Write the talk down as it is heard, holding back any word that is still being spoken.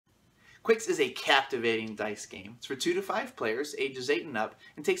Qwixx is a captivating dice game. It's for 2 to 5 players, ages 8 and up,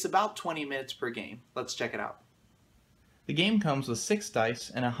 and takes about 20 minutes per game. Let's check it out. The game comes with 6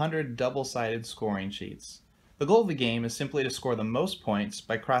 dice and 100 double-sided scoring sheets. The goal of the game is simply to score the most points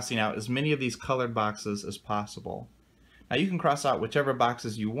by crossing out as many of these colored boxes as possible. Now you can cross out whichever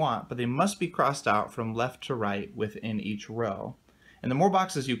boxes you want, but they must be crossed out from left to right within each row. And the more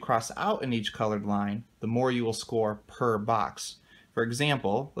boxes you cross out in each colored line, the more you will score per box. For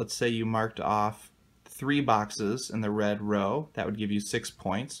example, let's say you marked off 3 boxes in the red row, that would give you 6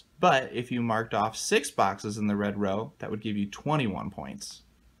 points. But if you marked off 6 boxes in the red row, that would give you 21 points.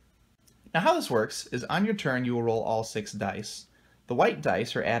 Now how this works is on your turn you will roll all 6 dice. The white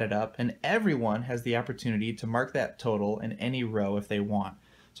dice are added up and everyone has the opportunity to mark that total in any row if they want.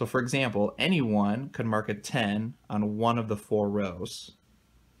 So for example, anyone could mark a 10 on one of the 4 rows.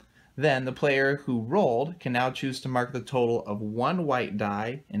 Then the player who rolled can now choose to mark the total of 1 white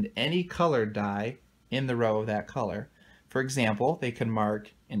die and any colored die in the row of that color. For example, they can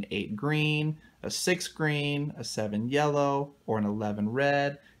mark an 8 green, a 6 green, a 7 yellow, or an 11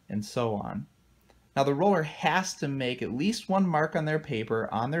 red, and so on. Now the roller has to make at least 1 mark on their paper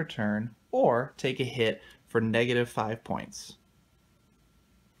on their turn or take a hit for -5 points.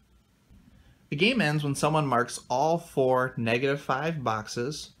 The game ends when someone marks all 4 -5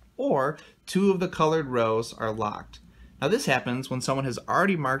 boxes or 2 of the colored rows are locked. Now this happens when someone has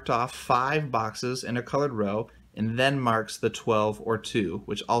already marked off 5 boxes in a colored row and then marks the 12 or 2,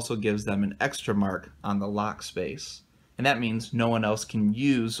 which also gives them an extra mark on the lock space. And that means no one else can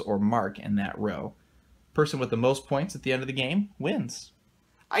use or mark in that row. Person with the most points at the end of the game wins.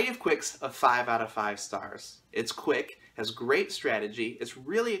 I give Qwixx a 5 out of 5 stars. It's quick, has great strategy, it's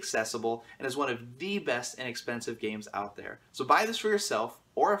really accessible, and is one of the best inexpensive games out there. So buy this for yourself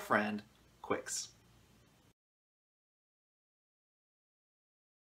or a friend, Qwixx.